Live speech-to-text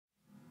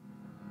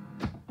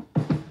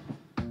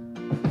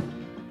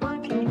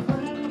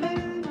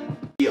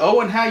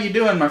Owen, how you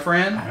doing, my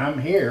friend? I'm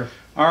here.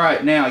 All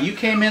right, now you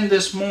came in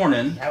this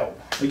morning. Oh.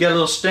 We got a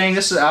little sting.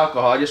 This is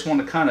alcohol. I just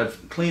want to kind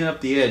of clean up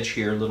the edge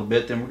here a little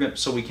bit. Then we're going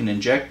so we can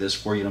inject this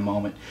for you in a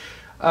moment.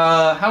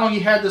 How long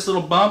you had this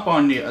little bump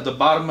on the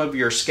bottom of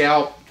your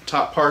scalp,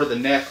 top part of the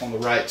neck on the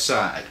right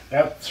side?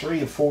 About 3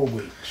 to 4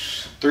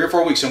 weeks. 3 or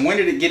 4 weeks. And when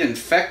did it get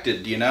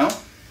infected? Do you know?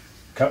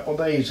 A couple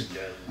days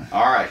ago.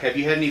 All right. Have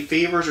you had any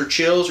fevers or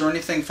chills or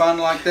anything fun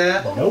like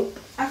that? Nope.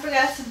 I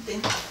forgot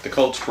something. The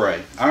cold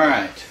spray. All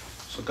right.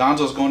 So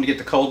Gonzo's going to get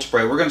the cold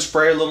spray. We're going to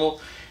spray a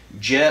little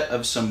jet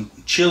of some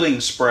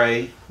chilling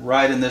spray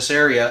right in this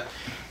area,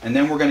 and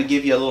then we're going to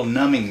give you a little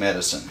numbing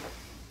medicine.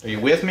 Are you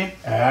with me?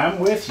 I'm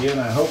with you, and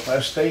I hope I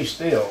stay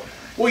still.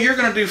 Well, you're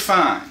going to do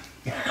fine.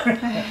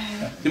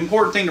 The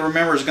important thing to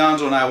remember is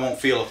Gonzo and I won't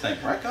feel a thing.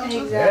 Right,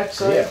 Gonzo?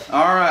 That's it.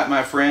 All right,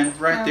 my friend.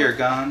 Right there,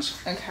 Gonz.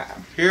 Okay.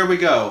 Here we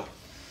go.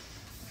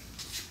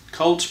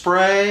 Cold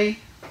spray,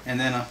 and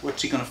then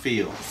what's he going to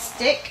feel?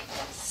 Stick,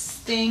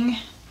 sting,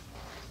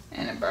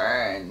 and a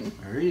burn.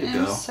 There you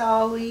I'm go.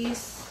 sorry.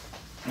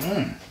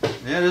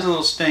 Yeah, it is a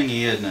little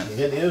stingy, isn't it?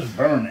 It is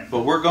burning.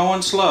 But we're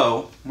going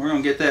slow. We're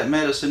going to get that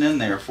medicine in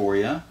there for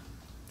you.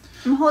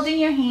 I'm holding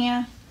your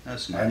hand.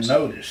 That's I nice.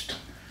 noticed.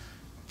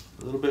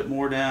 A little bit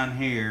more down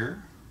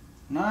here.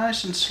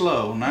 Nice and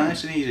slow,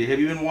 nice and easy. Have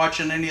you been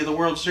watching any of the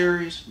World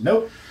Series?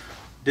 Nope.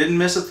 Didn't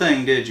miss a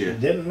thing, did you?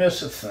 Didn't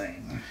miss a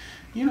thing.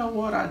 You know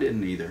what? I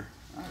didn't either.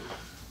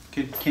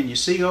 Can you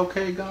see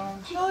okay,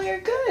 Gonz? Oh,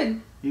 you're good.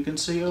 You can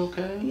see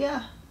okay?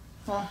 Yeah.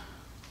 Well,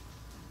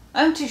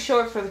 I'm too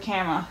short for the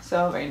camera,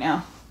 so right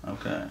now.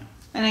 Okay.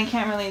 And I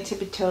can't really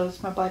tippy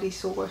toes. My body's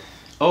sore.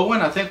 Owen,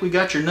 I think we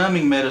got your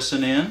numbing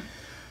medicine in.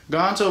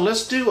 Gonzo,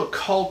 let's do a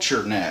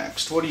culture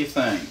next. What do you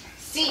think?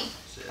 See.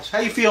 How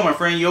you feel, my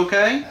friend? You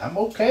okay? I'm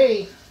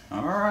okay.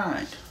 All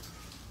right.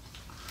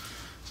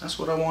 That's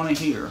what I want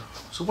to hear.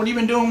 So what have you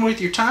been doing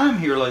with your time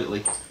here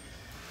lately?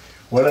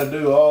 What I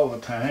do all the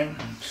time,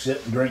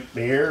 sit and drink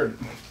beer and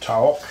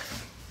talk,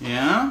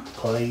 Yeah?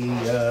 play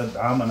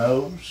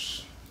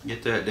dominoes.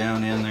 Get that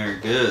down in there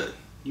good.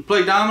 You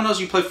play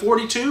dominoes, you play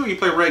 42, or you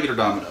play regular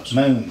dominoes?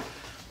 Moon.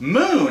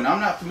 Moon?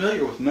 I'm not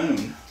familiar with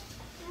Moon.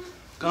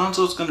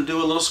 Gonzo's going to do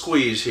a little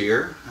squeeze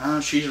here.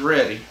 She's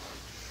ready.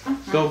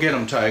 Go get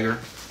him, Tiger.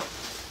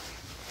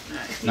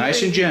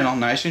 Nice and gentle,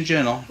 nice and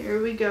gentle.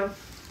 Here we go.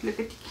 Look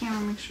at the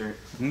camera, make sure.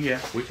 Yeah,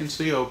 we can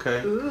see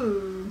okay.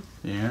 Ooh.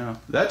 Yeah,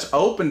 that's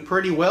open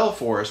pretty well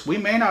for us. We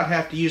may not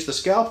have to use the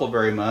scalpel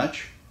very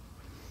much.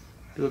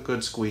 Do a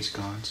good squeeze,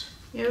 Gonz.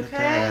 You Get okay?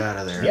 that out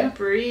of there. Yeah.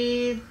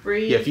 Breathe,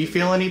 breathe. Yeah, if you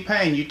feel any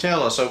pain, you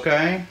tell us,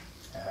 okay?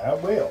 I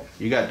will.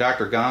 You got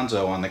Dr.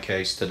 Gonzo on the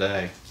case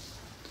today.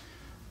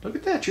 Look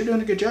at that. You're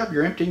doing a good job.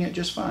 You're emptying it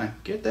just fine.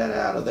 Get that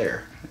out of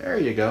there. There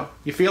you go.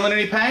 You feeling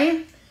any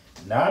pain?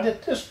 Not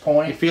at this You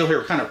point. feel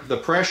here kind of the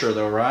pressure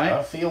though, right?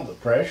 I feel the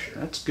pressure.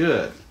 That's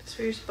good. That's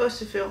what you're supposed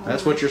to feel.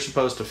 That's what you're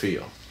supposed to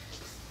feel.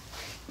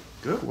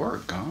 Good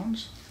work,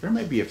 Gonz. There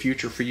may be a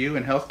future for you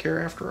in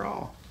healthcare after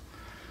all.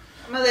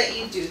 I'm going to let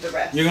you do the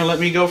rest. You're going to let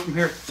me go from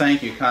here?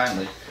 Thank you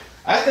kindly.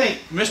 I think,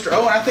 Mr.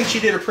 Owen, I think she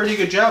did a pretty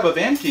good job of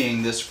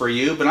emptying this for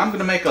you, but I'm going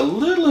to make a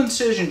little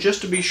incision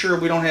just to be sure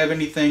we don't have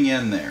anything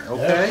in there,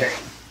 okay? Okay.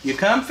 You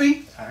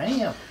comfy? I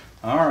am.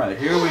 All right,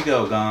 here we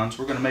go, Gonz.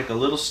 We're going to make a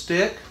little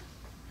stick.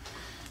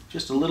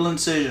 Just a little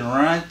incision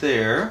right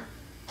there.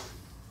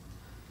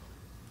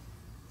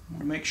 I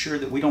want to make sure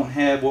that we don't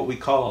have what we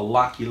call a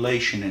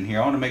loculation in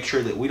here. I want to make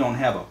sure that we don't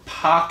have a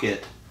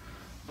pocket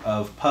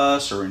of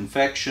pus or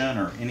infection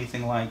or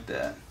anything like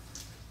that.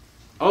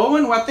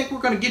 Owen, well, I think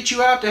we're going to get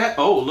you out to have...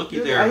 Oh, looky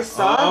Dude, there. I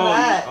saw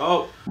that.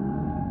 Oh.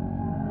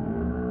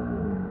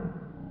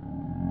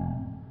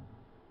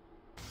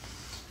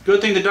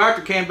 Good thing the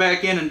doctor came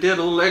back in and did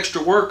a little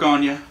extra work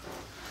on you.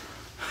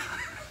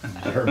 Is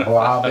there a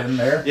blob in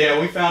there? Yeah,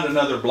 we found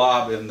another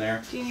blob in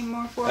there. Do you need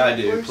more for I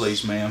do,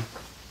 please, ma'am.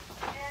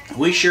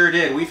 We sure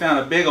did. We found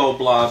a big old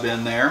blob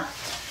in there.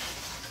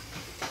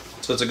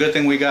 So it's a good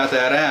thing we got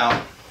that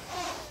out.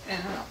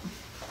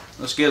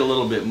 Let's get a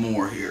little bit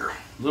more here.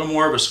 A little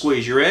more of a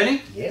squeeze. You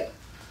ready? Yeah.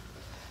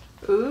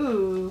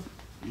 Ooh.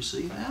 You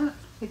see that?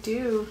 I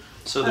do.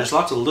 So there's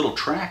lots of little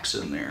tracks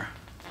in there.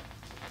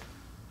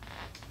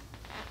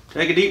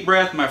 Take a deep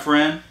breath, my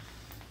friend.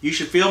 You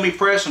should feel me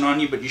pressing on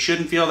you, but you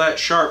shouldn't feel that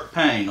sharp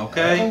pain, I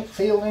okay? don't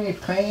feel any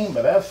pain,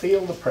 but I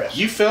feel the pressure.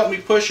 You felt me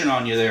pushing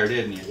on you there,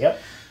 didn't you?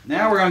 Yep.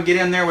 Now we're going to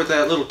get in there with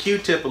that little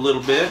Q-tip a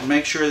little bit and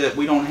make sure that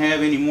we don't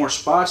have any more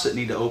spots that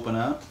need to open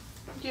up.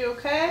 You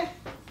okay?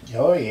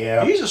 Oh,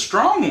 yeah. He's a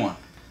strong one.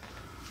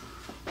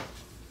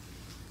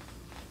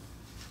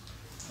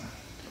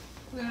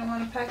 We don't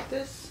want to pack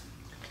this?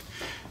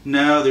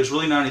 No, there's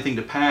really not anything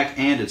to pack,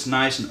 and it's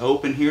nice and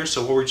open here,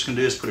 so what we're just going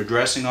to do is put a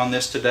dressing on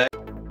this today.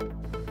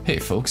 Hey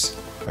folks,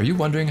 are you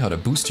wondering how to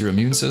boost your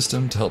immune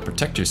system to help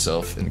protect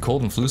yourself in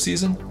cold and flu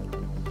season?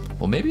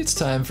 Well, maybe it's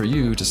time for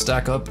you to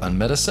stack up on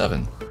Meta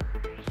 7.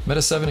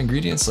 Meta 7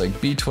 ingredients like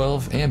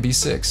B12 and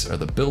B6 are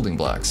the building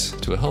blocks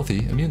to a healthy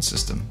immune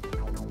system.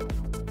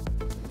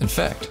 In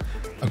fact,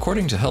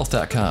 according to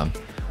health.com,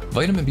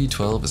 vitamin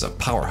B12 is a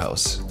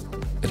powerhouse.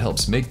 It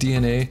helps make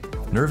DNA,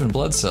 nerve and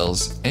blood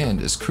cells,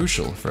 and is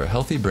crucial for a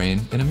healthy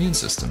brain and immune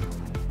system.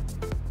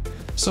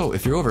 So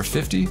if you're over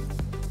 50,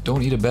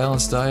 don't eat a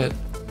balanced diet,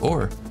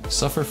 or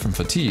suffer from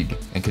fatigue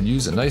and could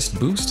use a nice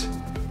boost,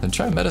 then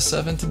try Meta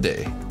 7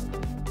 today.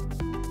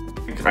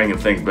 I can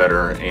think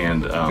better,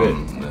 and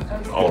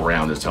all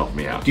around it's helped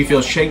me out. Do you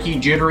feel shaky,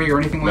 jittery, or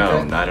anything like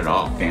that? No, not at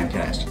all.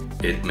 Fantastic.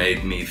 It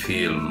made me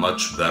feel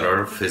much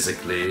better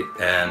physically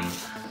and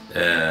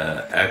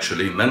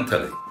actually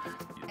mentally.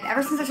 And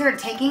ever since I started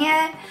taking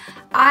it,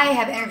 I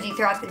have energy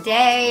throughout the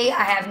day.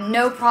 I have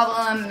no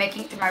problem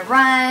making it through my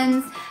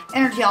runs,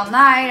 energy all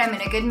night, I'm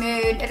in a good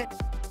mood.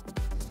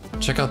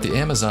 Check out the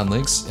Amazon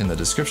links in the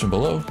description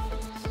below,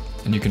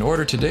 and you can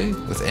order today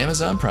with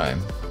Amazon Prime.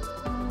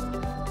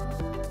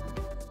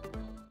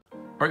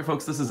 All right,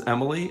 folks, this is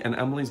Emily, and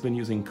Emily's been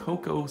using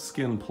Cocoa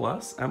Skin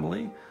Plus.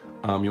 Emily,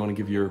 you want to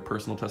give your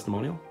personal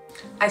testimonial?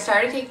 I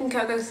started taking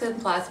Cocoa Skin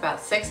Plus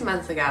about 6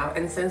 months ago,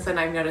 and since then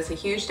I've noticed a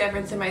huge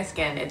difference in my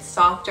skin. It's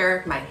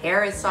softer, my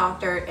hair is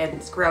softer, and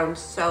it's grown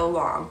so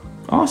long.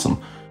 Awesome.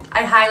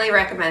 I highly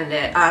recommend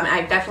it.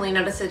 I've definitely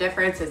noticed a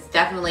difference. It's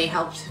definitely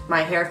helped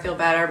my hair feel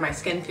better, my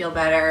skin feel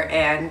better,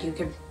 and you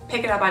can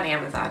pick it up on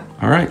Amazon.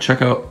 All right,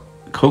 check out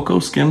Cocoa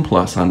Skin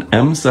Plus on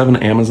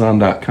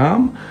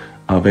m7amazon.com.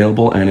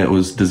 Available, and it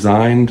was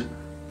designed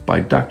by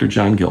Dr.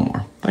 John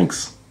Gilmore.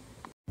 Thanks.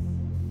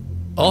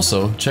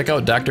 Also, check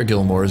out Dr.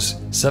 Gilmore's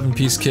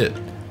 7-piece kit,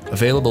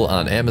 available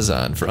on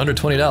Amazon for under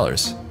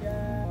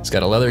 $20. It's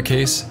got a leather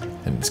case,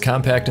 and it's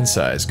compact in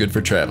size, good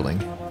for traveling.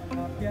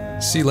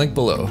 See link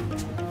below.